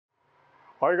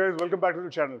Hi guys, welcome back to the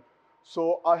channel.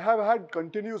 So I have had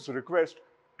continuous request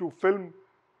to film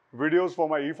videos for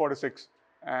my E46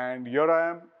 and here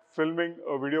I am filming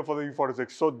a video for the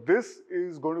E46. So this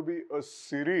is going to be a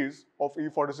series of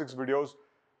E46 videos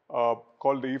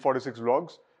called the E46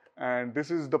 vlogs and this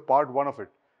is the part 1 of it.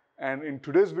 And in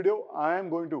today's video, I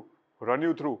am going to run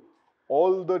you through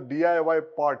all the DIY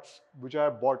parts which I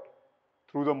have bought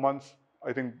through the months,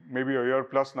 I think maybe a year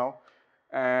plus now.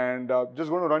 And just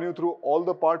going to run you through all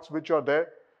the parts which are there,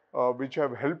 which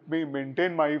have helped me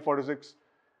maintain my E46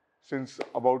 since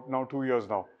about now 2 years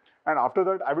now. And after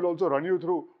that, I will also run you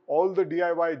through all the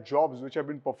DIY jobs which have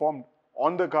been performed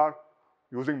on the car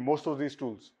using most of these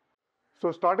tools.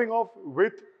 So starting off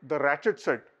with the ratchet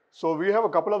set. So we have a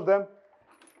couple of them.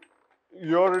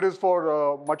 Here it is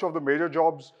for much of the major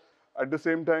jobs. At the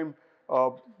same time,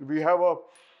 we have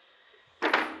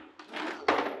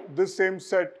this same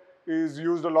set is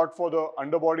used a lot for the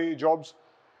underbody jobs.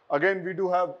 Again, we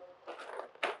do have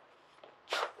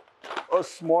a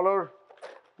smaller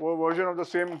version of the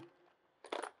same,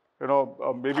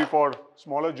 maybe for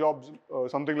smaller jobs,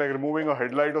 something like removing a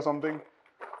headlight or something.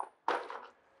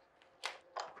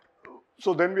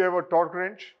 So then we have a torque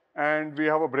wrench and we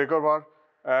have a breaker bar,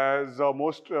 as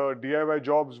most DIY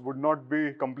jobs would not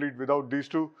be complete without these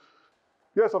two.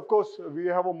 Yes, of course, we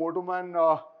have a Moto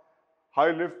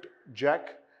high lift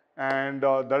jack, and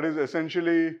that is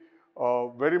essentially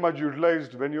very much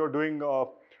utilized when you're doing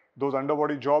those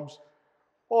underbody jobs,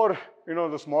 or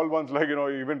the small ones like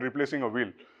even replacing a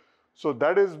wheel. So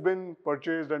that has been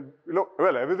purchased, and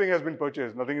well, everything has been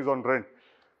purchased, nothing is on rent.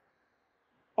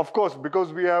 Of course,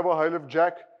 because we have a high lift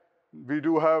jack, we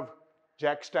do have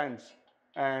jack stands,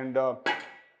 and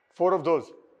 4 of those.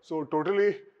 So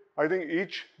totally, I think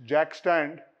each jack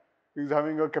stand is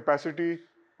having a capacity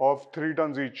of 3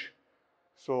 tons each.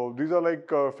 So these are like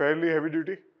fairly heavy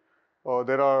duty.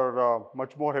 There are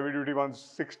much more heavy duty ones,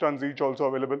 6 tons each also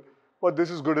available, but this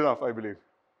is good enough, I believe.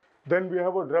 Then we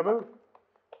have a Dremel,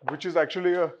 which is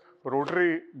actually a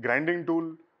rotary grinding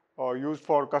tool used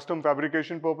for custom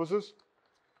fabrication purposes.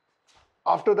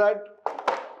 After that,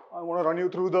 I want to run you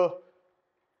through the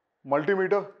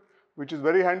multimeter, which is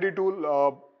very handy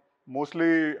tool.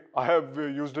 Mostly I have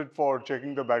used it for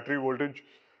checking the battery voltage,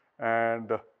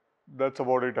 and that's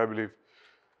about it, I believe.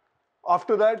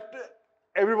 After that,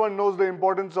 everyone knows the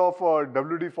importance of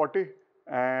WD-40,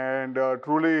 and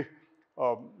truly,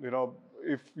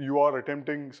 if you are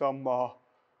attempting some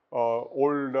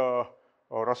old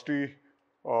rusty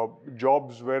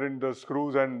jobs wherein the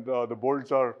screws and the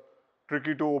bolts are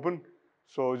tricky to open,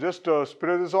 so just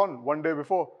spray this on one day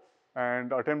before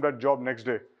and attempt that job next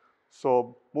day.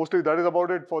 So mostly that is about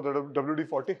it for the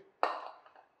WD-40.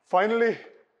 Finally,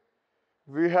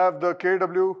 we have the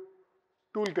KW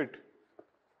toolkit,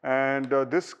 and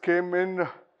this came in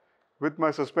with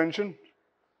my suspension,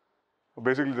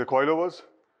 basically the coilovers.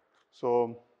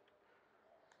 So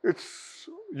it's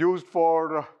used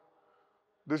for,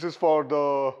 this is for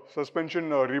the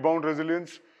suspension rebound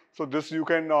resilience. So this you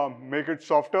can make it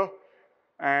softer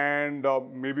and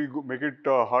maybe make it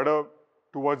harder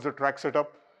towards the track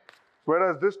setup.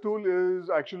 Whereas this tool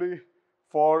is actually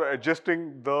for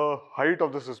adjusting the height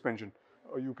of the suspension.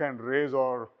 You can raise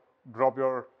or drop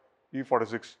your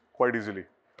E46 quite easily.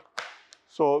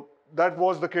 So that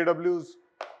was the KW's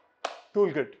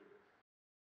toolkit.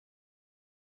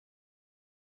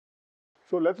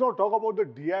 So let's now talk about the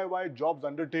DIY jobs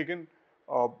undertaken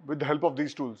with the help of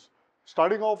these tools.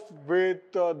 Starting off with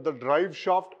the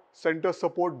Driveshaft center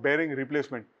support bearing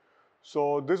replacement.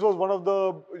 So this was one of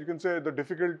the, you can say, the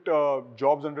difficult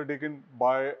jobs undertaken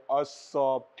by us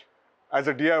as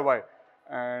a DIY.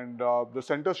 And the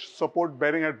center support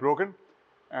bearing had broken.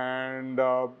 And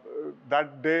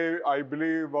that day, I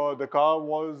believe the car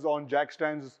was on jack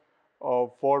stands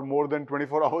for more than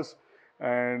 24 hours.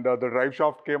 And the drive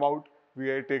shaft came out. We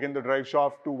had taken the drive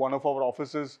shaft to one of our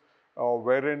offices,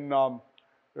 wherein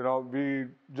we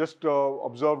just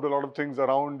observed a lot of things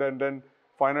around, and then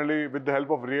finally, with the help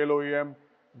of real OEM,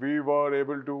 we were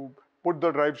able to put the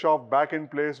drive shaft back in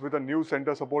place with a new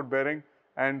center support bearing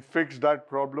and fix that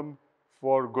problem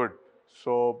for good.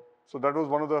 So that was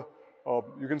one of the,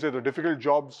 you can say, the difficult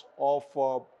jobs of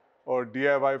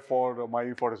DIY for my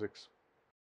E46.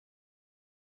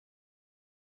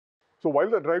 So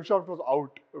while the drive shaft was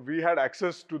out, we had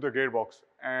access to the gearbox,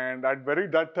 and at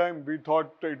that time, we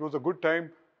thought it was a good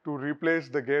time to replace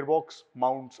the gearbox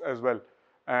mounts as well.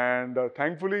 And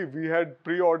thankfully, we had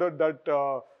pre-ordered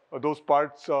those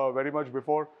parts very much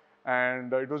before,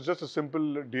 and it was just a simple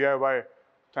DIY,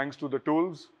 thanks to the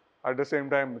tools. At the same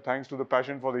time, thanks to the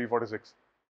passion for the E46.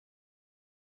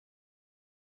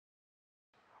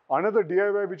 Another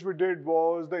DIY which we did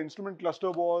was the instrument cluster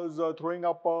was throwing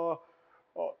up a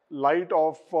light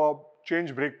of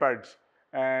change brake pads,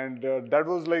 and that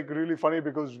was like really funny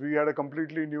because we had a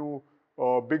completely new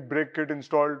big brake kit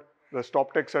installed, the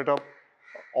stop tech setup,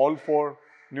 all for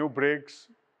new brakes,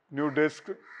 new disc,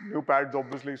 new pads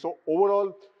obviously. So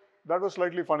overall that was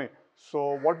slightly funny.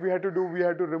 So what we had to do, we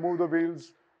had to remove the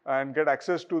wheels and get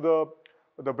access to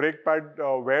the brake pad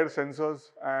wear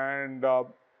sensors and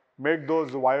make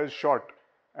those wires short,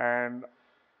 and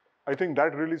I think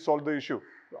that really solved the issue.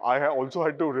 I also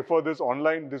had to refer this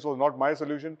online. This was not my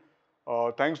solution.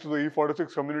 Thanks to the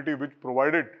E46 community, which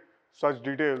provided such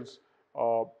details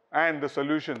and the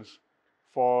solutions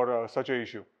for such an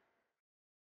issue.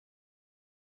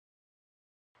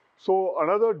 So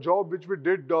another job which we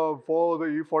did for the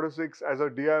E46 as a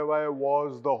DIY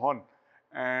was the horn.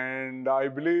 And I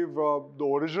believe the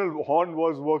original horn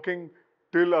was working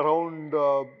till around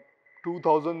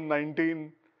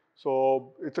 2019.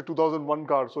 So it's a 2001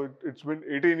 car. So it's been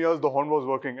 18 years the horn was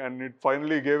working and it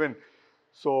finally gave in.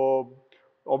 So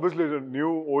obviously the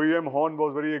new OEM horn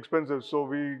was very expensive. So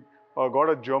we got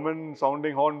a German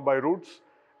sounding horn by Roots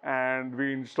and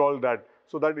we installed that.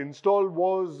 So that install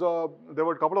was, there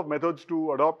were a couple of methods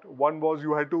to adopt. One was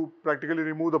you had to practically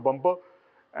remove the bumper,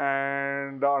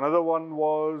 and another one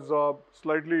was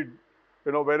slightly,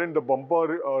 wherein the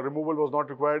bumper removal was not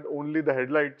required, only the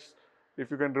headlights,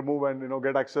 if you can remove and,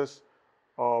 get access,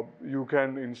 you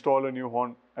can install a new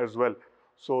horn as well.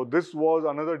 So this was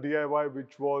another DIY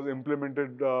which was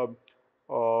implemented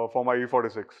for my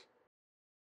E46.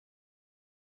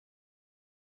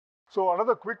 So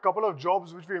another quick couple of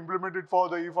jobs which we implemented for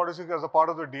the E46 as a part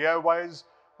of the DIYs.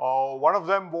 One of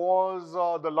them was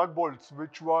the lug bolts,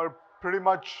 which were pretty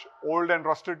much old and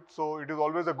rusted. So it is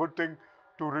always a good thing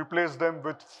to replace them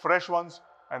with fresh ones.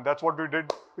 And that's what we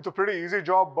did. It's a pretty easy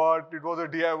job, but it was a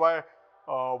DIY,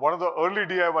 one of the early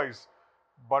DIYs,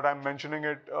 but I'm mentioning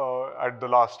it at the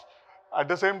last. At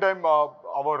the same time,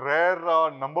 our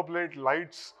rare number plate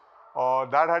lights,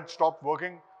 that had stopped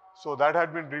working. So that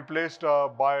had been replaced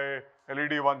by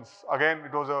LED ones. Again,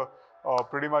 it was a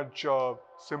pretty much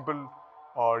simple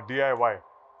DIY.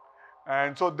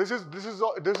 And so this is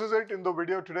it in the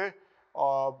video today.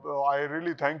 I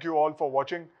really thank you all for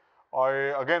watching. I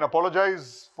again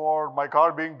apologize for my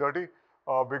car being dirty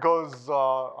because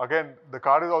again the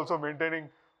car is also maintaining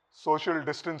social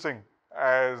distancing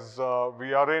as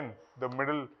we are in the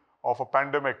middle of a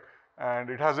pandemic and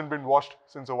it hasn't been washed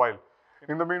since a while.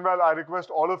 In the meanwhile, I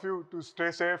request all of you to stay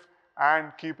safe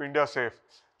and keep India safe.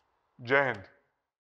 Jai Hind.